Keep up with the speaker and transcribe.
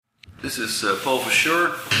This is Paul Verschoor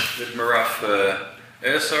with Maraf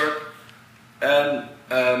Ersart,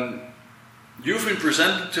 and you've been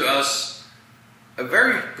presented to us a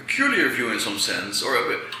very peculiar view in some sense, or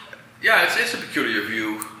it's a peculiar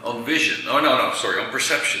view on vision. On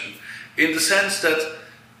perception, in the sense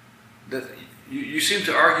that you seem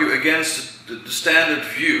to argue against the standard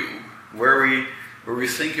view where we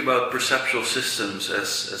think about perceptual systems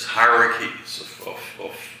as hierarchies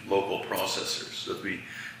of local processors, that we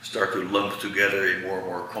start to lump together in more and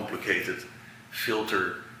more complicated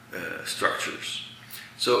filter structures.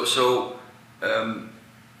 So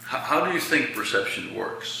how do you think perception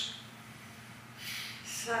works?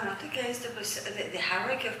 So I'm not against the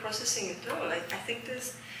hierarchy of processing at all. I think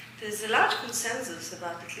there's a large consensus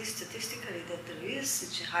about, at least statistically, that there is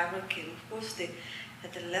such a hierarchy. And of course,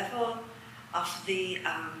 at the level of the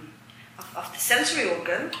sensory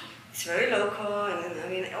organ, it's very local, and I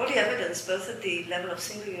mean, all the evidence, both at the level of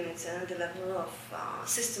single units and at the level of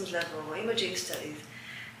systems level or imaging studies,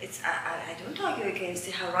 I don't argue against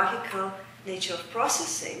the hierarchical nature of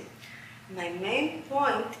processing. My main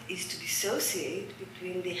point is to dissociate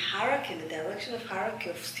between the hierarchy and the direction of hierarchy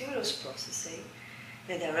of stimulus processing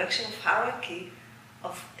and the direction of hierarchy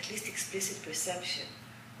of at least explicit perception,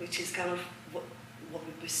 which is kind of what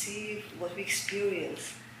we perceive, what we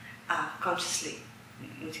experience consciously,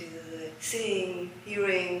 which is seeing,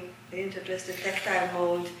 hearing, the interpersonal tactile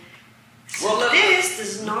mode. So this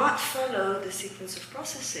does not follow the sequence of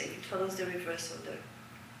processing, it follows the reverse order.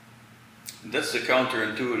 That's the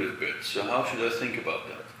counterintuitive bit, so how should I think about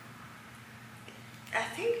that? I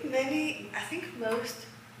think most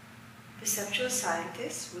perceptual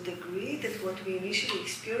scientists would agree that what we initially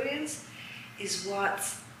experience is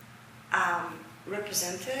what's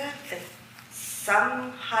represented at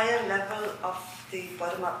some higher level of the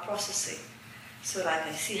bottom-up processing. So like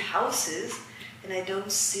I see houses and I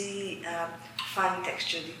don't see fine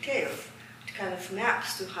texture details. It kind of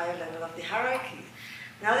maps to higher level of the hierarchy.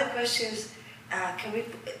 Now the question is,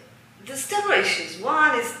 there's several issues.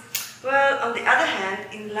 One is, well, on the other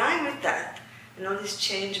hand, in line with that, and all these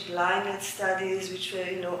change blindness studies which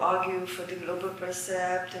argue for the global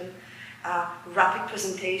percept and rapid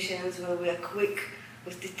presentations where we are quick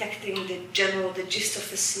with detecting the gist of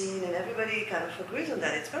the scene, and everybody kind of agrees on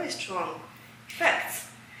that. It's very strong effects.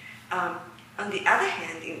 On the other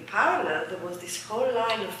hand, in parallel, there was this whole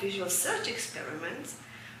line of visual search experiments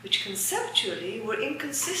which conceptually were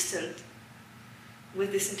inconsistent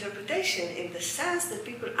with this interpretation in the sense that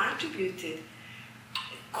people attributed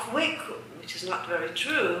quick, which is not very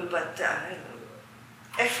true, but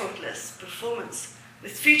effortless performance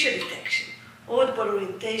with feature detection, audible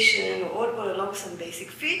orientation, or audible along some basic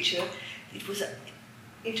feature. It was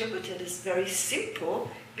interpreted as very simple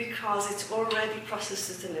because it's already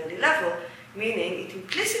processed at an early level, meaning it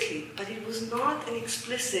implicitly, but it was not an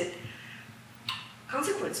explicit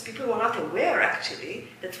consequence. People were not aware, actually,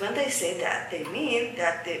 that when they say that, they mean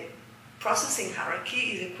that the processing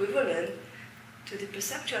hierarchy is equivalent to the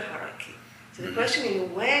perceptual hierarchy. So the question, in a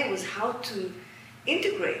way, was how to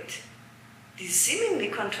integrate these seemingly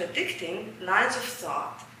contradicting lines of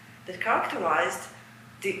thought that characterized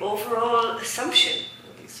the overall assumption,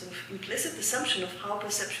 the sort of implicit assumption of how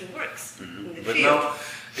perception works in the field. Now,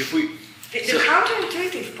 if we... The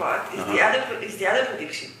counterintuitive part is the other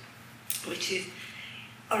prediction, which is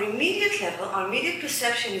our immediate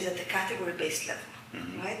perception is at the category-based level,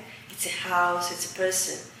 right? It's a house, it's a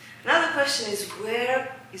person. Now the question is,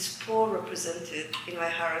 where is Paul represented in my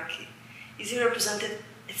hierarchy? Is he represented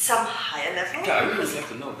at some higher level? Yeah, I really would like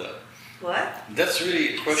to know that. What? That's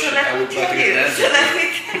really a question So let I me would like to tell get you. an answer So let me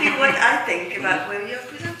tell you what I think about where you're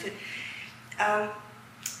presented.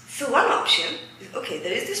 So one option is, okay,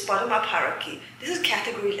 there is this bottom-up hierarchy. This is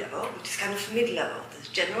category level, which is kind of mid-level. There's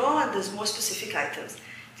general and there's more specific items.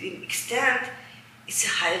 To an extent, it's a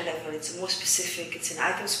higher level, it's a more specific, it's an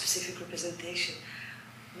item-specific representation.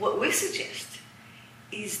 What we suggest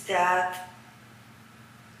is that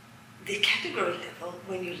the category level,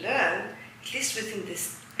 when you learn, at least within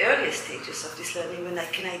this earlier stages of this learning, when I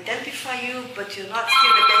can identify you, but you're not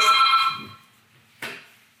still the basic